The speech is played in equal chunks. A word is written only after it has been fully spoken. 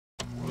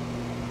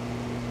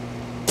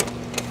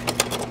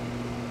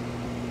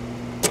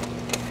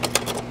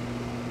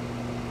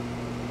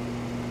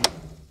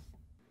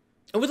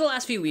Over the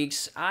last few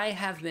weeks, I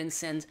have been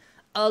sent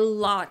a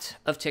lot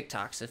of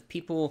TikToks of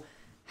people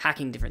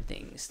hacking different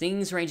things.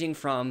 Things ranging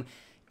from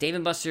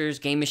Dave & Buster's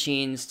game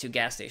machines to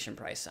gas station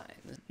price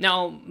signs.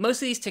 Now,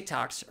 most of these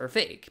TikToks are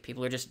fake.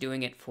 People are just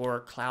doing it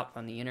for clout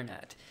on the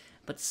internet.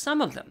 But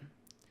some of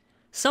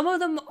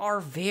them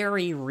are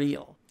very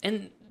real.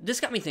 And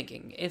this got me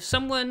thinking, if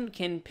someone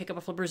can pick up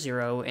a Flipper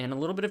Zero and a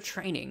little bit of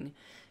training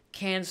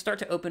can start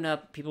to open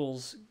up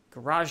people's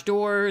garage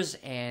doors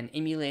and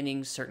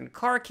emulating certain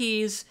car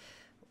keys,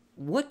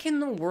 what can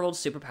the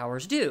world's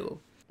superpowers do?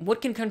 What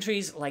can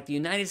countries like the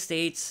United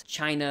States,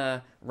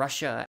 China,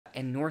 Russia,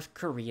 and North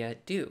Korea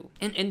do?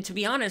 And to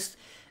be honest,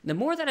 the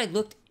more that I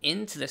looked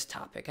into this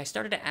topic, I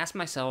started to ask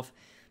myself,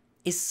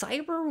 is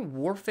cyber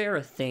warfare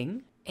a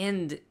thing?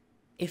 And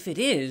if it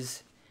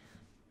is,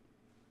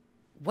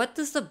 what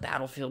does the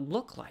battlefield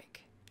look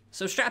like?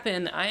 So strap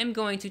in, I am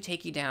going to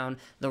take you down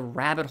the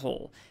rabbit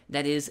hole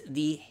that is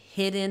the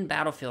hidden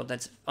battlefield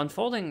that's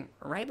unfolding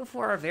right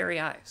before our very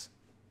eyes.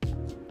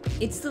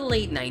 It's the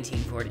late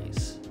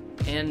 1940s,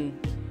 and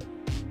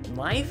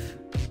life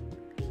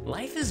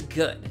is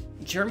good.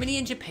 Germany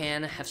and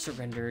Japan have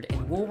surrendered,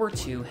 and World War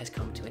II has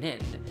come to an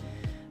end.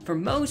 For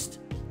most,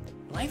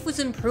 life was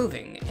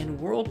improving, and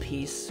world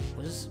peace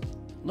was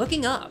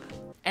looking up.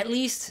 At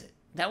least,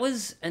 that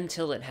was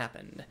until it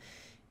happened.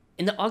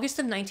 In the August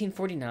of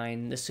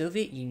 1949, the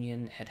Soviet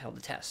Union had held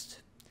a test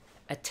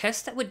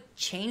that would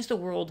change the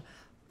world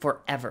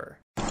forever.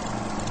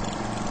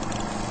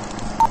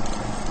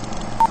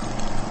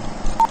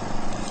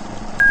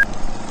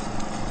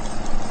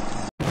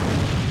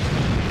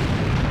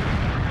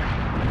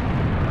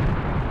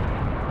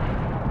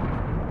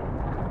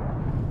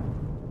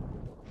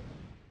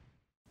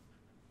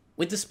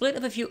 With the split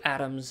of a few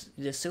atoms,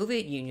 the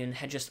Soviet Union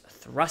had just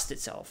thrust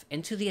itself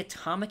into the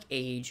atomic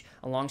age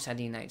alongside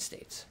the United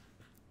States.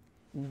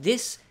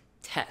 This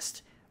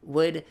test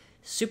would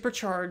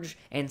supercharge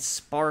and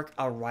spark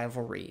a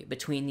rivalry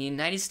between the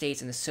United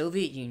States and the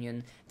Soviet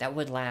Union that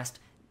would last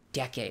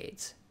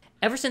decades.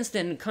 Ever since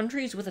then,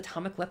 countries with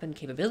atomic weapon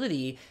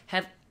capability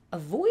have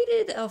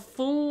avoided a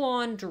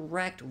full-on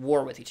direct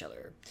war with each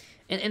other.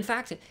 And in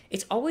fact,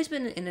 it's always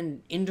been in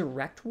an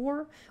indirect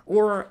war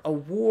or a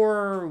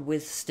war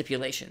with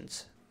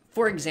stipulations.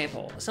 For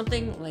example,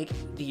 something like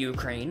the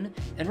Ukraine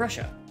and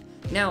Russia.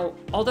 Now,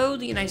 although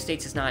the United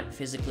States is not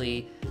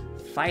physically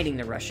fighting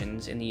the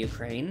Russians in the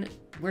Ukraine,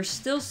 we're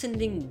still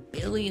sending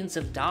billions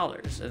of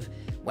dollars of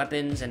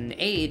weapons and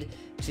aid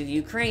to the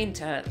Ukraine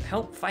to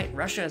help fight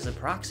Russia as a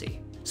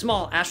proxy.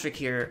 Small asterisk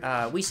here,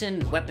 we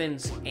send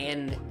weapons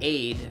and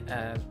aid,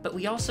 but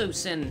we also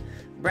send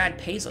Brad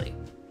Paisley.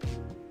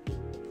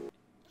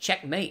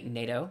 Checkmate,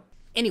 NATO.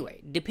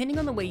 Anyway, depending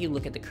on the way you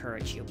look at the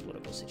current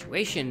geopolitical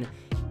situation,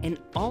 an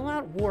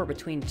all-out war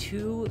between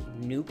two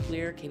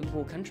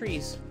nuclear-capable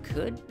countries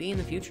could be in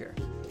the future.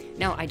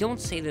 Now, I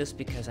don't say this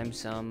because I'm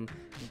some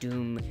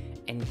doom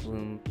and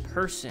gloom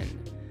person,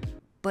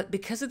 but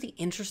because of the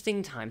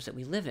interesting times that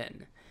we live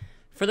in.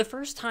 For the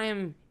first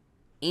time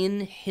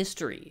in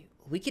history,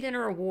 we could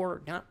enter a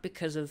war not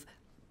because of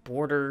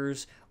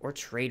borders or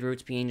trade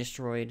routes being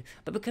destroyed,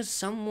 but because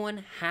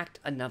someone hacked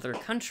another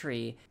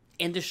country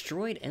and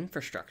destroyed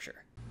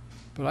infrastructure.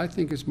 But I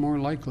think it's more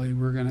likely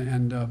we're going to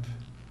end up,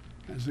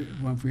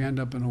 if we end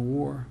up in a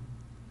war,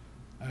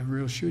 a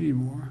real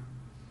shooting war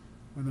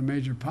with a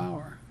major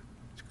power,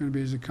 it's going to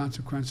be as a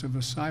consequence of a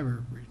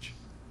cyber breach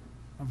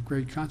of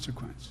great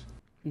consequence.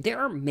 There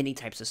are many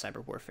types of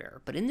cyber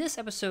warfare, but in this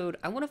episode,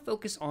 I want to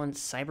focus on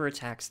cyber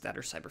attacks that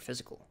are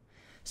cyber-physical.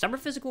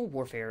 Cyber-physical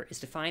warfare is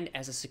defined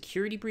as a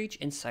security breach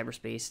in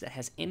cyberspace that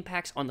has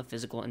impacts on the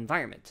physical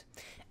environment.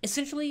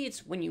 Essentially,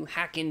 it's when you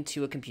hack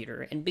into a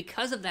computer, and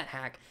because of that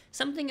hack,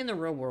 something in the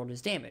real world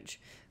is damaged.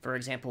 For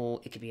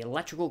example, it could be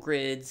electrical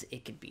grids,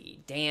 it could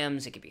be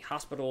dams, it could be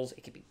hospitals,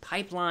 it could be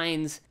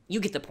pipelines. You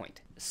get the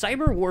point.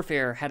 Cyber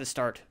warfare had to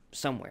start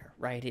somewhere,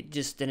 right? It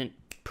just didn't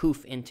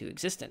poof into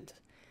existence.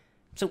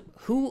 So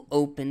who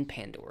opened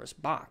Pandora's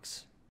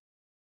box?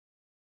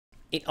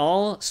 It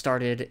all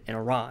started in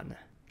Iran.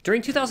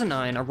 During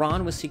 2009,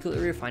 Iran was secretly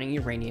refining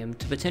uranium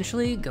to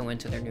potentially go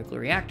into their nuclear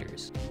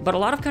reactors. But a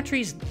lot of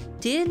countries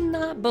did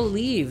not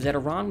believe that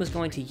Iran was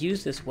going to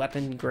use this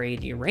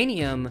weapon-grade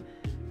uranium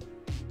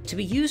to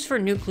be used for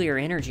nuclear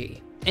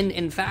energy. And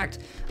in fact,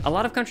 a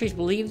lot of countries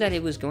believed that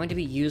it was going to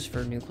be used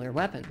for nuclear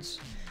weapons.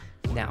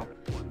 Now,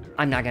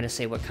 I'm not going to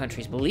say what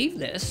countries believe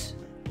this.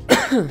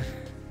 The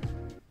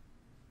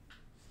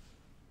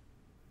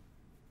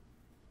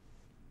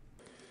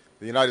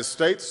United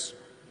States,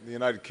 the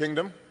United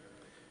Kingdom,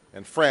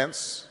 and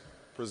France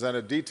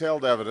presented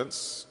detailed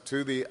evidence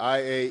to the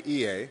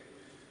IAEA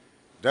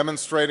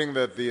demonstrating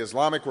that the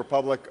Islamic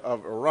Republic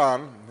of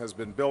Iran has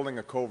been building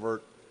a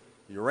covert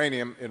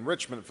uranium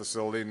enrichment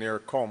facility near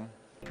Qom.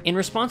 In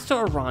response to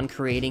Iran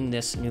creating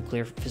this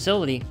nuclear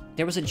facility,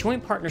 there was a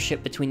joint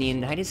partnership between the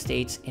United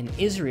States and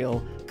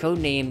Israel,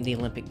 codenamed the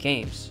Olympic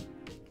Games.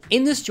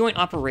 In this joint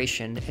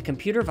operation, a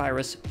computer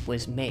virus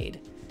was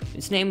made.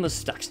 Its name was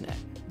Stuxnet.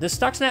 The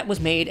Stuxnet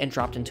was made and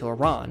dropped into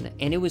Iran,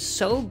 and it was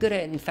so good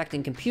at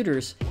infecting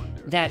computers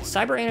that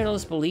cyber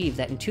analysts believe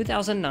that in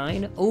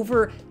 2009,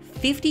 over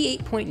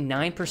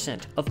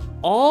 58.9% of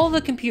all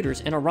the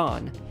computers in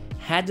Iran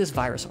had this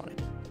virus on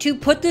it. To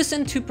put this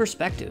into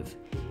perspective,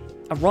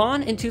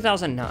 Iran in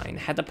 2009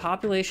 had the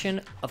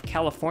population of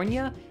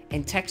California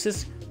and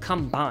Texas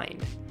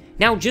combined.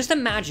 Now, just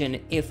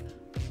imagine if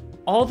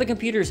all the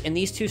computers in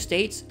these two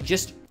states,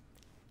 just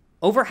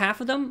over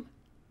half of them,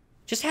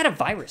 just had a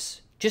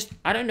virus. Just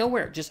out of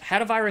nowhere, just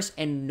had a virus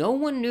and no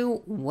one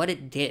knew what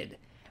it did.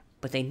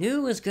 But they knew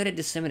it was good at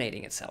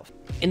disseminating itself.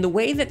 And the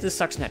way that the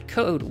Stuxnet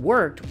code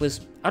worked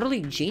was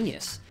utterly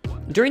genius.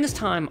 During this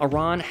time,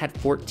 Iran had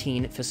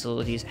 14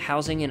 facilities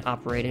housing and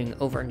operating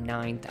over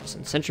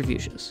 9,000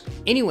 centrifuges.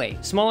 Anyway,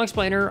 small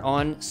explainer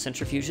on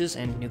centrifuges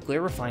and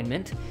nuclear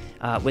refinement,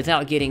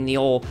 without getting the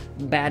old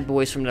bad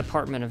boys from the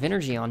Department of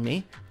Energy on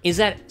me, is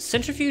that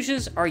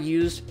centrifuges are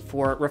used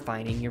for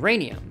refining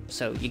uranium.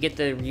 So you get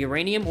the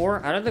uranium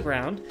ore out of the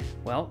ground,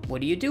 well,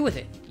 what do you do with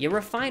it? You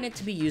refine it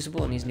to be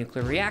usable in these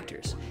nuclear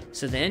reactors.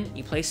 So then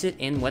you place it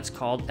in what's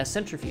called a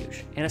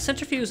centrifuge. And a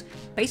centrifuge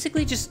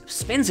basically just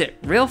spins it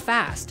real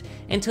fast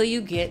until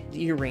you get the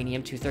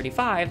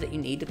uranium-235 that you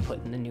need to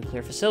put in the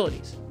nuclear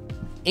facilities.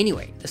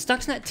 Anyway, the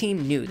Stuxnet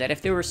team knew that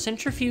if there were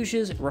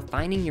centrifuges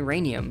refining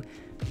uranium,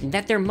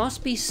 that there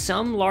must be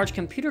some large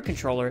computer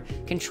controller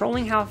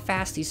controlling how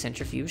fast these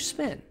centrifuges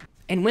spin.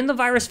 And when the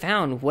virus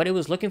found what it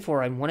was looking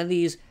for in one of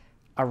these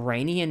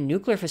Iranian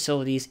nuclear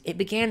facilities, it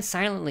began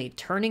silently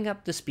turning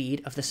up the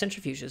speed of the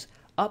centrifuges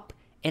up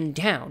and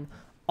down,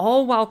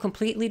 all while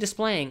completely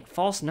displaying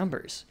false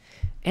numbers.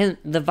 And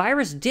the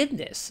virus did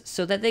this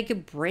so that they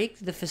could break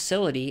the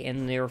facility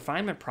and the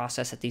refinement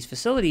process at these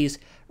facilities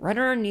right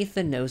underneath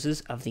the noses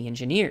of the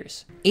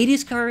engineers. It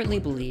is currently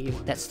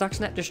believed that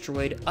Stuxnet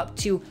destroyed up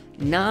to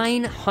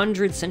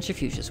 900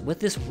 centrifuges with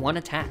this one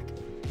attack.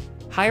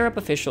 Higher-up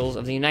officials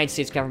of the United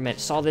States government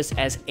saw this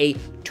as a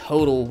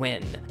total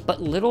win,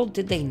 but little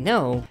did they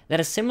know that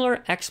a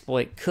similar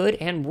exploit could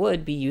and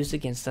would be used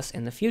against us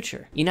in the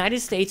future. United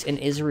States and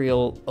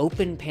Israel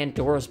opened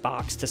Pandora's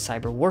box to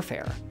cyber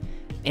warfare,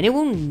 and it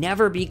will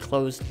never be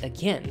closed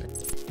again.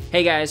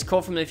 Hey guys,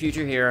 Cole from the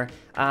future here.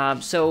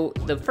 So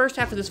the first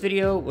half of this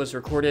video was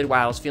recorded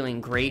while I was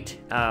feeling great,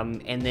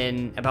 and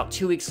then about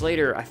 2 weeks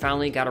later, I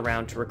finally got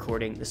around to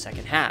recording the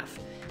second half.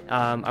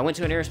 I went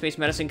to an aerospace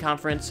medicine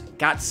conference,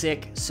 got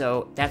sick,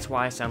 so that's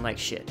why I sound like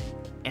shit,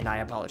 and I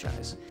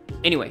apologize.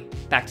 Anyway,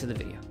 back to the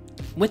video.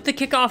 With the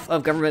kickoff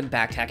of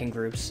government-backed hacking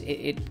groups,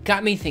 it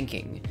got me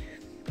thinking,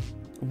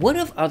 what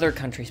have other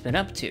countries been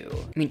up to?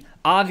 I mean,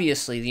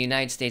 obviously the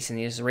United States and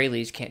the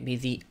Israelis can't be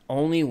the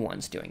only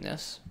ones doing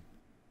this.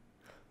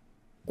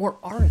 Or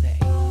are they?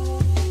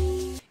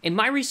 And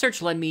my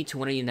research led me to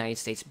one of the United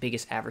States'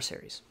 biggest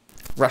adversaries,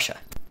 Russia.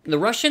 The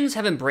Russians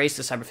have embraced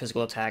the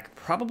cyber-physical attack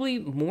probably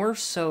more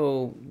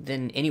so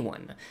than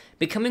anyone,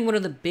 becoming one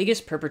of the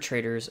biggest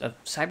perpetrators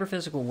of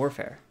cyber-physical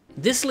warfare.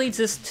 This leads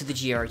us to the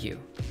GRU.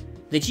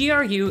 The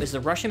GRU is the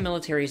Russian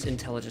military's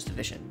intelligence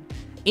division.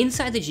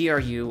 Inside the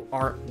GRU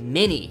are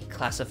many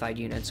classified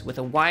units with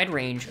a wide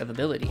range of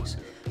abilities,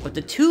 but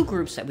the two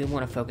groups that we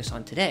want to focus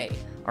on today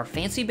are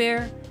Fancy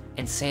Bear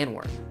and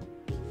Sandworm.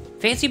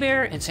 Fancy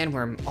Bear and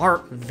Sandworm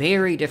are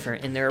very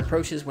different in their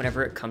approaches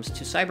whenever it comes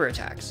to cyber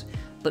attacks,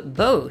 but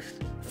both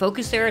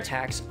focus their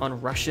attacks on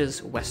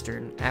Russia's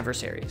Western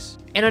adversaries.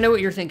 And I know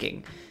what you're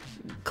thinking,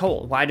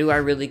 Cole, why do I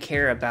really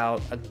care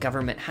about a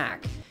government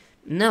hack?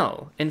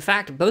 No, in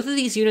fact, both of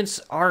these units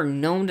are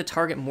known to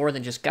target more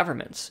than just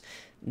governments.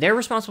 They're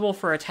responsible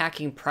for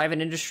attacking private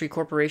industry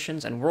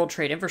corporations and world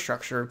trade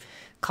infrastructure,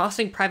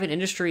 costing private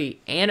industry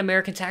and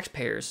American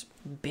taxpayers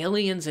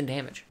billions in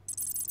damage.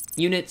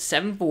 Unit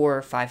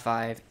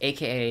 7455,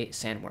 aka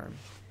Sandworm.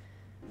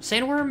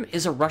 Sandworm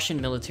is a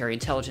Russian military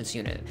intelligence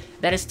unit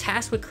that is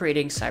tasked with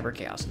creating cyber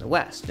chaos in the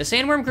West. The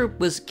Sandworm group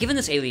was given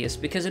this alias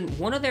because in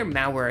one of their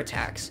malware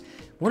attacks,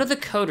 one of the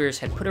coders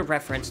had put a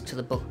reference to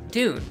the book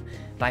Dune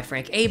by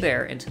Frank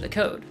Hebert into the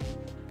code.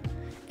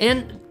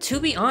 And to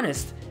be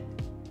honest,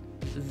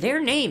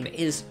 their name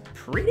is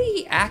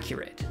pretty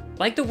accurate.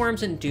 Like the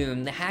worms in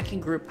Dune, the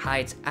hacking group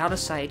hides out of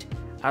sight,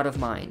 out of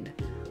mind,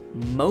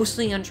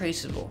 mostly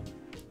untraceable,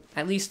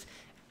 at least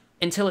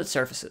until it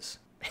surfaces.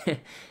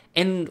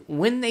 And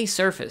when they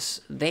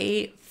surface,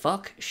 they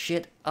fuck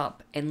shit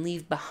up and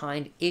leave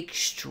behind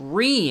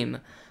extreme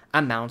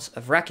amounts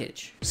of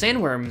wreckage.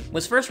 Sandworm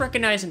was first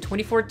recognized in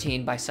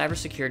 2014 by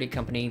cybersecurity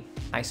company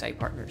Eyesight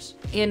Partners.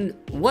 And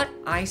what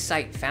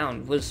Eyesight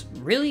found was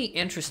really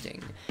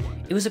interesting.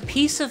 It was a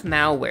piece of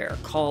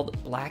malware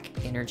called Black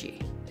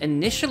Energy.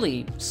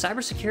 Initially,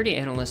 cybersecurity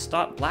analysts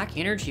thought Black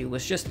Energy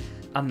was just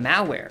a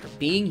malware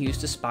being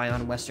used to spy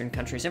on Western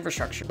countries'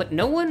 infrastructure, but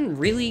no one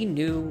really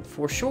knew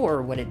for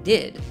sure what it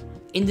did.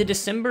 In the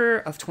December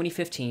of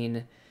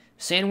 2015,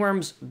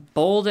 Sandworm's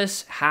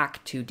boldest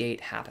hack to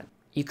date happened.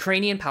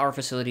 Ukrainian power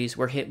facilities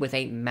were hit with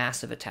a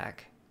massive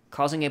attack,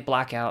 causing a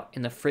blackout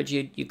in the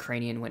frigid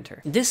Ukrainian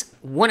winter. This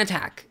one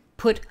attack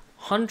put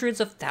hundreds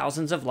of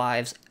thousands of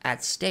lives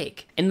at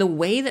stake, and the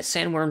way that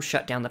Sandworm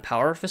shut down the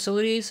power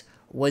facilities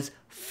was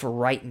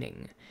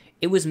frightening.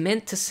 It was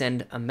meant to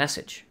send a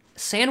message.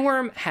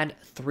 Sandworm had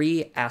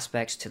three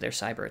aspects to their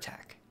cyber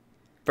attack.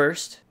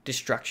 First,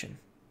 destruction.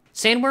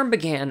 Sandworm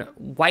began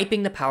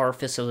wiping the power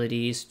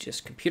facilities,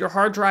 just computer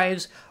hard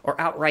drives,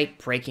 or outright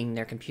breaking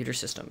their computer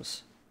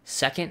systems.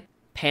 Second,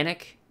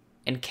 panic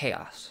and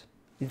chaos.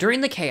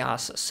 During the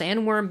chaos,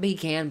 Sandworm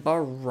began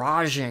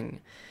barraging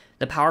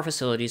the power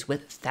facilities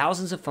with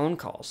thousands of phone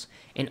calls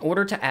in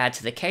order to add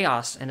to the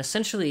chaos and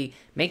essentially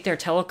make their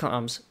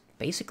telecoms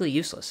basically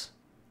useless.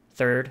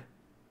 Third,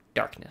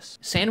 darkness.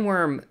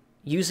 Sandworm,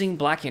 using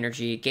black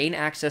energy, gained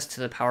access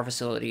to the power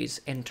facilities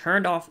and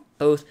turned off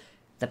both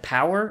the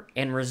power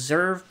and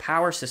reserve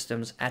power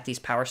systems at these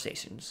power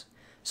stations.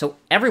 So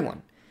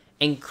everyone,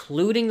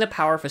 including the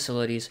power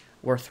facilities,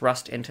 were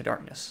thrust into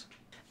darkness.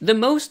 The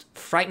most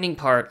frightening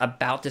part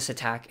about this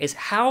attack is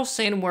how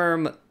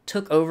Sandworm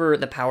took over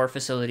the power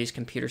facilities'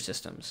 computer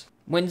systems.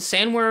 When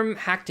Sandworm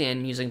hacked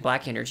in using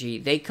black energy,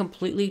 they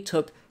completely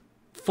took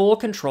full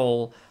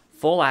control,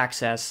 full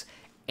access,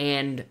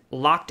 and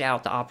locked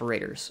out the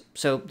operators.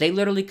 So they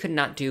literally could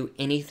not do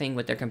anything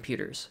with their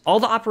computers. All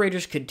the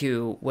operators could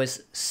do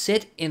was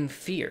sit in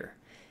fear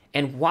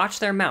and watch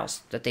their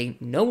mouse that they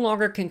no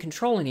longer can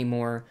control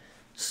anymore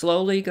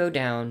slowly go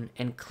down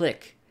and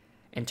click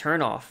and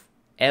turn off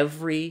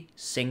every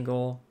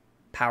single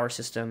power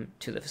system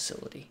to the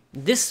facility.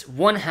 This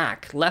one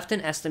hack left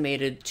an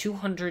estimated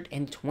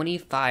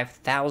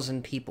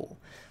 225,000 people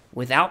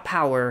without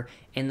power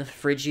in the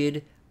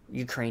frigid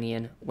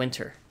Ukrainian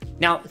winter.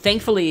 Now,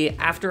 thankfully,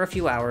 after a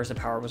few hours, the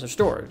power was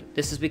restored.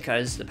 This is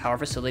because the power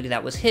facility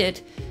that was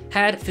hit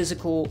had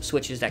physical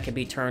switches that could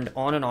be turned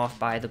on and off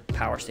by the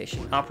power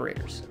station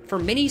operators. For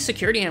many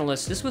security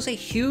analysts, this was a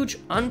huge,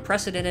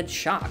 unprecedented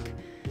shock,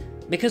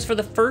 because for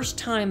the first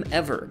time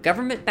ever,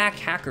 government-backed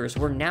hackers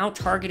were now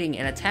targeting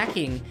and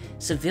attacking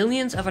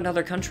civilians of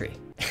another country.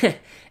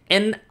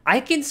 And I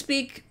can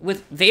speak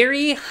with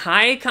very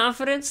high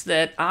confidence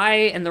that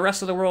I and the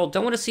rest of the world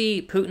don't want to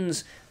see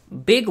Putin's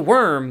big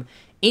worm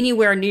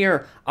anywhere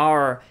near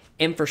our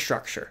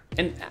infrastructure.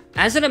 And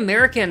as an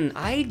American,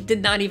 I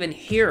did not even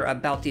hear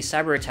about these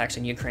cyber attacks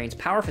in Ukraine's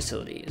power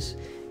facilities.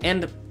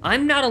 And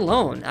I'm not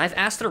alone. I've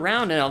asked it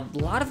around, and a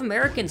lot of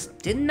Americans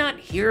did not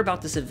hear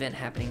about this event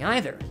happening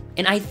either.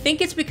 And I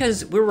think it's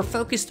because we were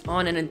focused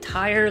on an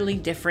entirely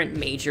different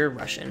major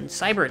Russian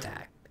cyber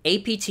attack,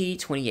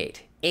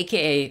 APT-28,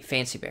 aka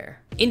Fancy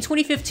Bear. In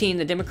 2015,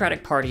 the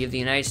Democratic Party of the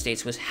United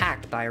States was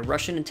hacked by a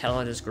Russian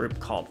intelligence group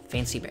called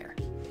Fancy Bear.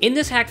 In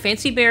this hack,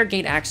 Fancy Bear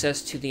gained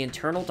access to the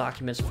internal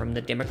documents from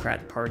the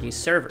Democrat Party's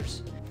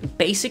servers,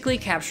 basically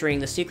capturing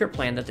the secret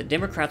plan that the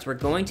Democrats were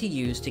going to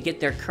use to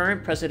get their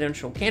current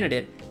presidential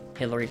candidate,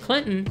 Hillary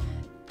Clinton,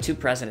 to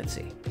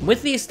presidency.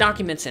 With these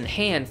documents in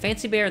hand,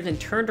 Fancy Bear then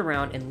turned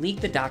around and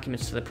leaked the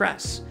documents to the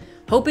press,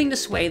 hoping to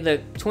sway the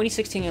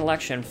 2016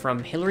 election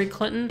from Hillary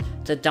Clinton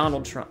to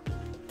Donald Trump.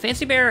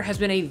 Fancy Bear has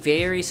been a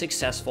very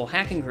successful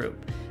hacking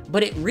group,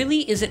 but it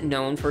really isn't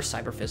known for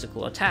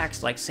cyber-physical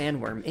attacks like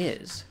Sandworm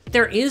is.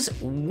 There is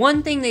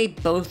one thing they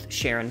both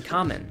share in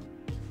common: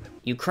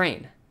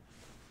 Ukraine.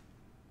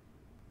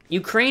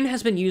 Ukraine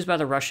has been used by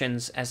the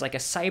Russians as like a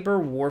cyber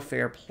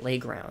warfare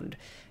playground.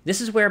 This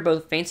is where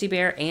both Fancy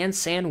Bear and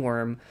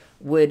Sandworm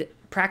would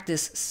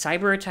practice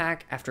cyber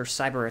attack after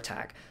cyber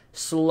attack,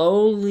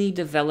 slowly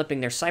developing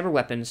their cyber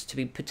weapons to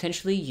be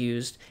potentially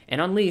used and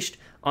unleashed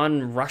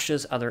on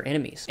Russia's other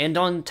enemies. And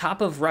on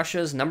top of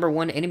Russia's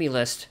 #1 enemy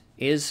list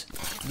is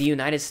the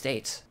United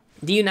States.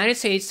 The United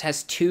States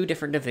has two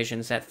different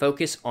divisions that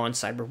focus on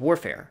cyber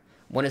warfare.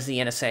 One is the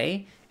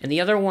NSA, and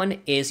the other one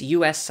is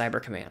US Cyber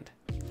Command.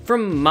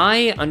 From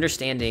my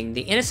understanding,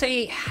 the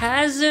NSA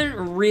hasn't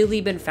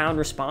really been found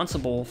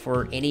responsible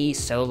for any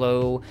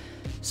solo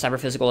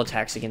cyber-physical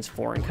attacks against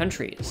foreign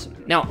countries.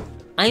 Now,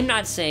 I'm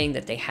not saying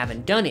that they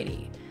haven't done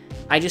any.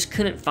 I just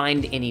couldn't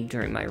find any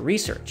during my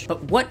research.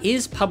 But what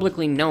is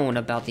publicly known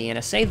about the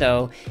NSA,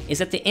 though, is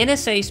that the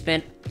NSA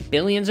spent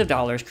billions of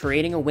dollars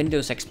creating a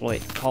Windows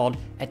exploit called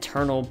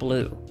Eternal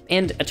Blue.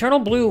 And Eternal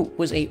Blue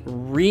was a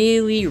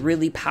really,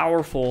 really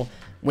powerful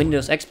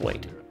Windows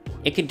exploit.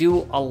 It could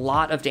do a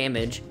lot of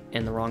damage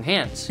in the wrong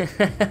hands.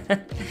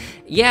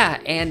 Yeah,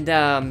 and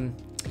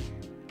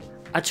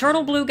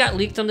Eternal Blue got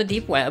leaked on the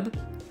deep web,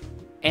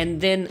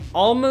 and then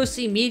almost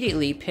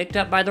immediately picked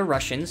up by the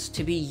Russians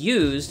to be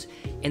used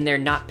in their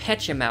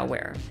NotPetya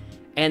malware.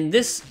 And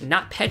this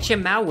NotPetya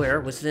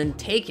malware was then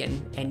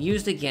taken and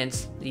used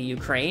against the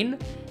Ukraine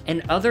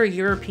and other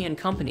European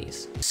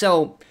companies.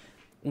 So,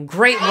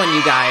 great one,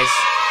 you guys.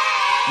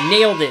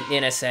 Nailed it,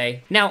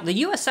 NSA. Now, the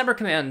US Cyber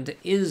Command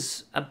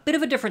is a bit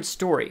of a different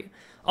story.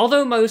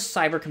 Although most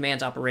Cyber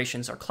Command's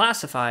operations are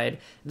classified,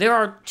 there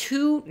are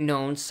two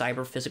known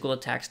cyber-physical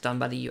attacks done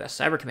by the US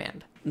Cyber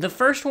Command. The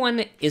first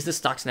one is the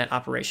Stuxnet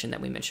operation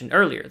that we mentioned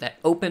earlier, that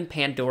opened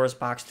Pandora's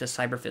box to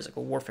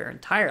cyber-physical warfare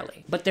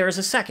entirely. But there is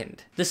a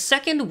second. The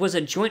second was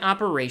a joint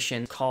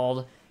operation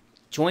called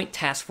Joint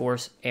Task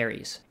Force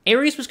Ares.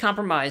 Ares was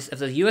comprised of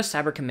the US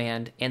Cyber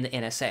Command and the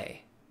NSA.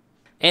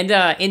 And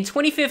in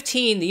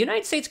 2015, the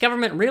United States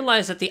government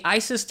realized that the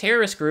ISIS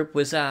terrorist group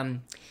was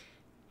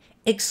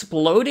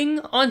exploding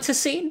onto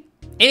scene,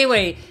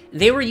 Anyway,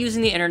 they were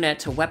using the internet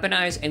to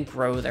weaponize and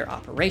grow their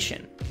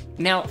operation.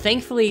 Now,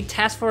 thankfully,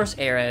 Task Force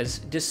Ares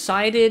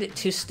decided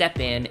to step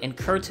in and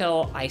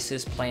curtail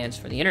ISIS plans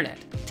for the internet.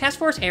 Task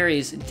Force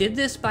Ares did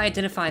this by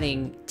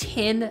identifying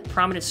 10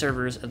 prominent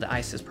servers of the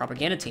ISIS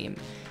propaganda team,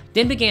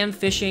 then began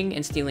phishing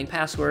and stealing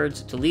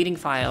passwords, deleting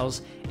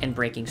files, and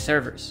breaking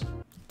servers.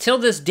 Till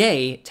this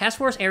day, Task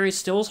Force Ares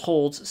still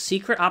holds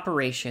secret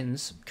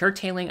operations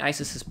curtailing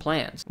ISIS's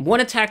plans. One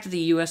attack that the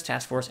US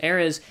Task Force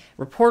Ares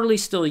reportedly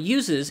still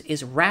uses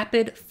is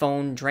rapid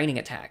phone draining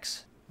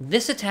attacks.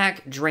 This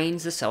attack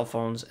drains the cell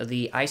phones of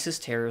the ISIS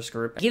terrorist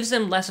group and gives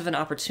them less of an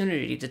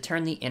opportunity to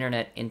turn the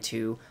internet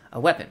into a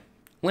weapon.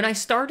 When I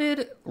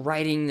started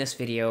writing this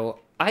video,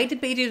 I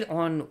debated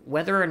on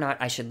whether or not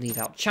I should leave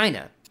out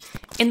China.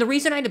 And the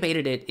reason I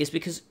debated it is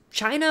because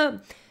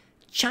China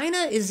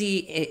is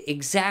the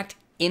exact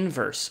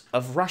inverse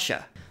of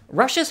Russia.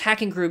 Russia's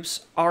hacking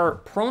groups are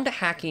prone to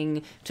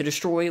hacking to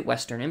destroy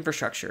Western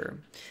infrastructure,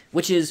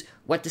 which is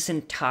what this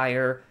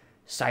entire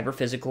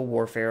cyber-physical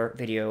warfare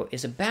video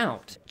is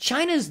about.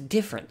 China's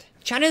different.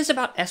 China is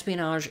about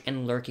espionage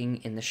and lurking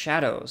in the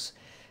shadows,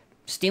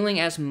 stealing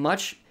as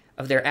much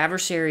of their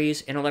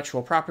adversaries'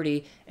 intellectual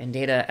property and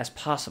data as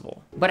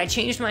possible. But I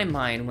changed my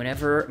mind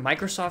whenever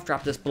Microsoft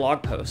dropped this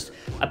blog post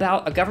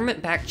about a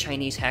government-backed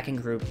Chinese hacking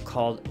group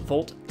called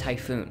Volt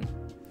Typhoon.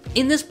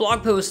 In this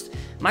blog post,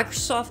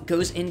 Microsoft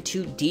goes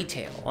into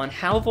detail on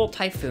how Volt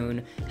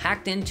Typhoon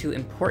hacked into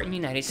important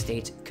United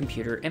States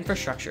computer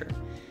infrastructure.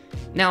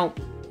 Now,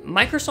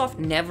 Microsoft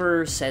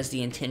never says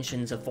the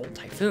intentions of Volt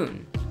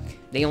Typhoon.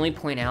 They only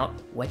point out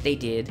what they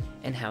did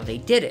and how they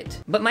did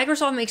it. But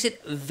Microsoft makes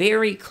it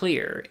very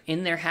clear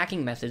in their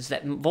hacking methods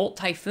that Volt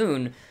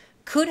Typhoon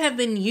could have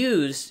been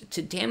used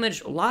to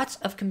damage lots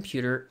of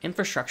computer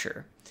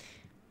infrastructure.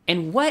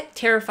 And what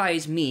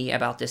terrifies me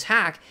about this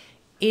hack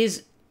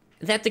is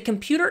that the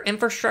computer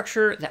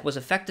infrastructure that was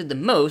affected the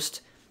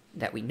most,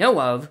 that we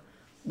know of,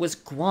 was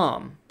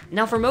Guam.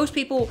 Now, for most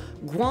people,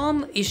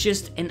 Guam is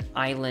just an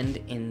island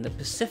in the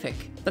Pacific.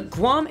 But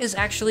Guam is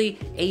actually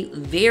a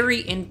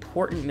very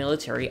important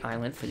military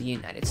island for the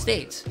United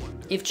States.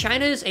 If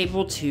China is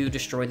able to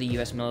destroy the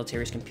US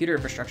military's computer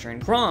infrastructure in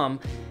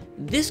Guam,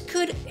 this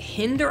could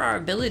hinder our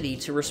ability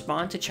to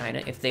respond to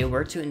China if they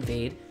were to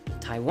invade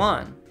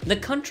Taiwan. The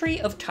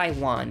country of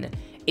Taiwan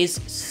is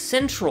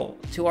central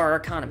to our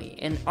economy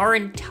and our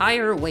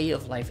entire way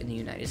of life in the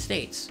United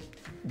States.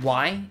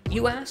 Why,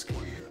 you ask?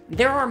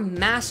 There are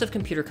massive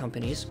computer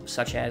companies,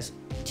 such as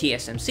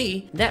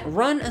TSMC, that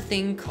run a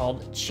thing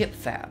called chip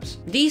fabs.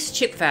 These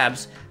chip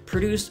fabs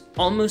produce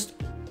almost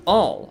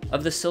all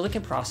of the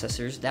silicon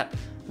processors that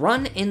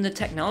run in the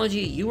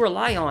technology you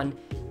rely on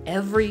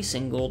every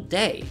single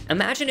day.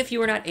 Imagine if you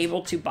were not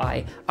able to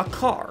buy a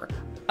car,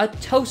 a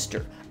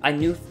toaster, a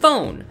new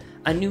phone,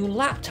 a new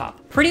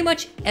laptop. Pretty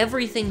much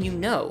everything you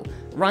know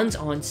runs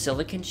on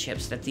silicon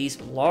chips that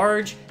these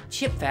large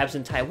chip fabs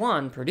in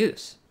Taiwan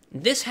produce.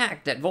 This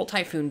hack that Volt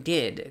Typhoon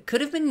did could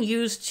have been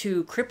used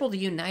to cripple the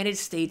United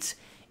States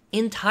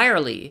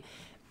entirely,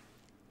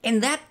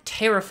 and that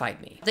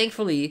terrified me.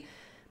 Thankfully,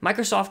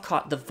 Microsoft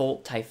caught the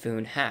Volt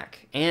Typhoon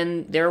hack,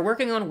 and they're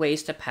working on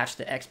ways to patch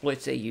the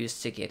exploits they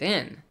used to get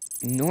in.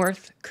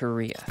 North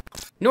Korea.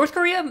 North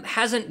Korea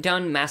hasn't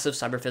done massive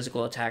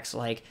cyber-physical attacks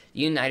like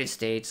the United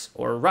States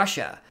or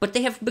Russia, but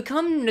they have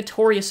become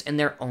notorious in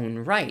their own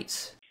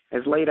rights.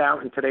 As laid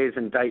out in today's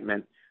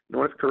indictment,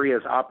 North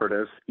Korea's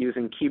operatives,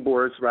 using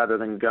keyboards rather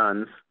than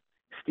guns,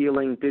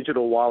 stealing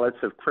digital wallets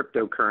of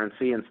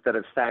cryptocurrency instead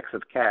of sacks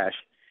of cash,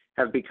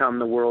 have become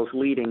the world's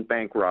leading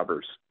bank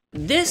robbers.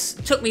 This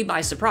took me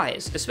by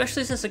surprise,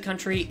 especially since the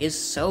country is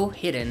so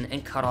hidden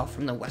and cut off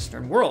from the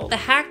Western world. The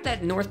hack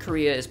that North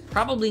Korea is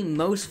probably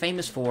most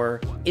famous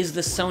for is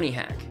the Sony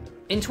hack.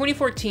 In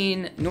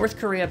 2014, North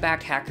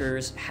Korea-backed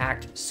hackers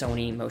hacked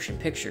Sony Motion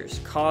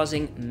Pictures,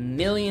 causing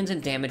millions in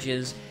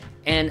damages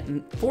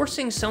and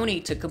forcing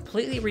Sony to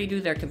completely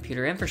redo their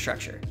computer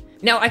infrastructure.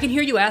 Now, I can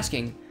hear you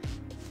asking,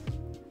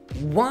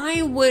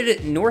 why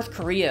would North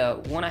Korea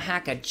want to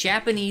hack a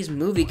Japanese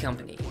movie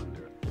company?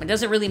 It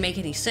doesn't really make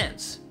any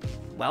sense.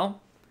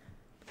 Well,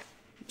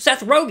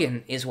 Seth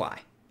Rogen is why.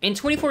 In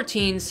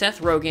 2014,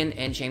 Seth Rogen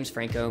and James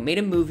Franco made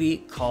a movie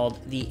called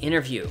The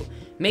Interview,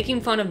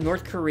 making fun of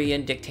North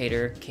Korean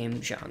dictator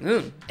Kim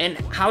Jong-un. And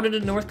how did the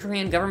North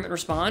Korean government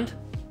respond?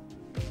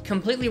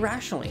 Completely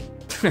rationally.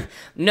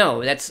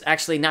 No, that's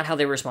actually not how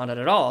they responded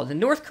at all. The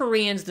North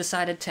Koreans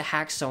decided to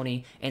hack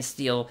Sony and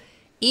steal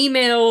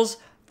emails,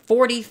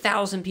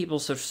 40,000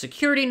 people's social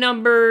security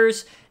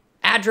numbers,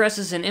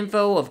 addresses and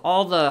info of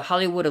all the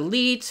Hollywood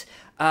elite.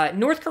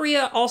 North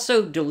Korea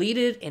also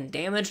deleted and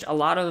damaged a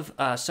lot of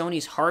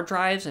Sony's hard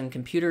drives and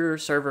computer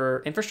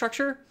server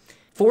infrastructure,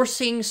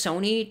 forcing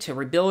Sony to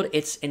rebuild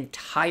its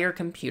entire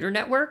computer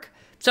network.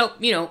 So,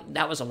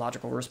 that was a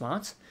logical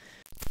response.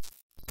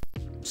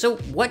 So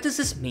what does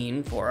this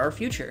mean for our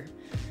future?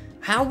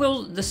 How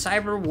will the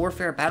cyber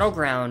warfare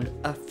battleground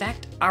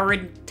affect our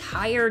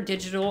entire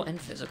digital and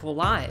physical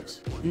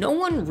lives? No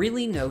one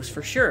really knows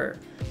for sure.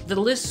 The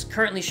list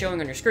currently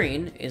showing on your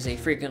screen is a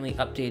frequently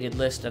updated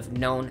list of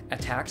known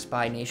attacks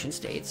by nation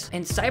states,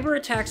 and cyber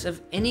attacks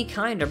of any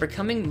kind are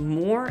becoming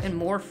more and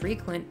more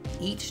frequent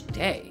each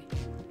day.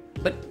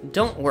 But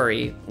don't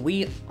worry,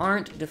 we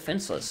aren't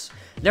defenseless.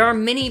 There are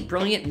many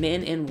brilliant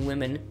men and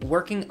women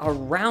working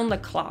around the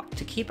clock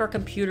to keep our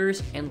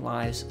computers and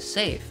lives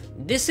safe.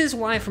 This is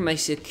why, from a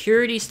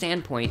security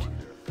standpoint,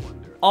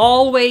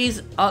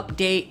 always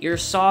update your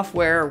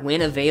software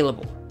when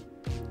available.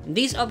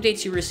 These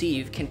updates you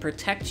receive can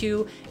protect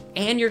you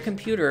and your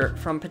computer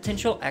from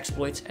potential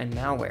exploits and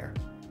malware.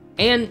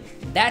 And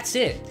that's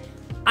it.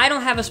 I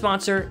don't have a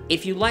sponsor.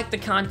 If you like the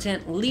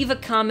content, leave a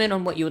comment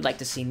on what you would like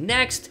to see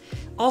next.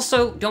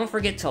 Also, don't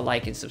forget to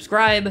like and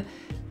subscribe.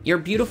 You're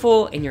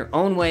beautiful in your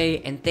own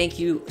way, and thank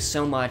you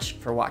so much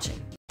for watching.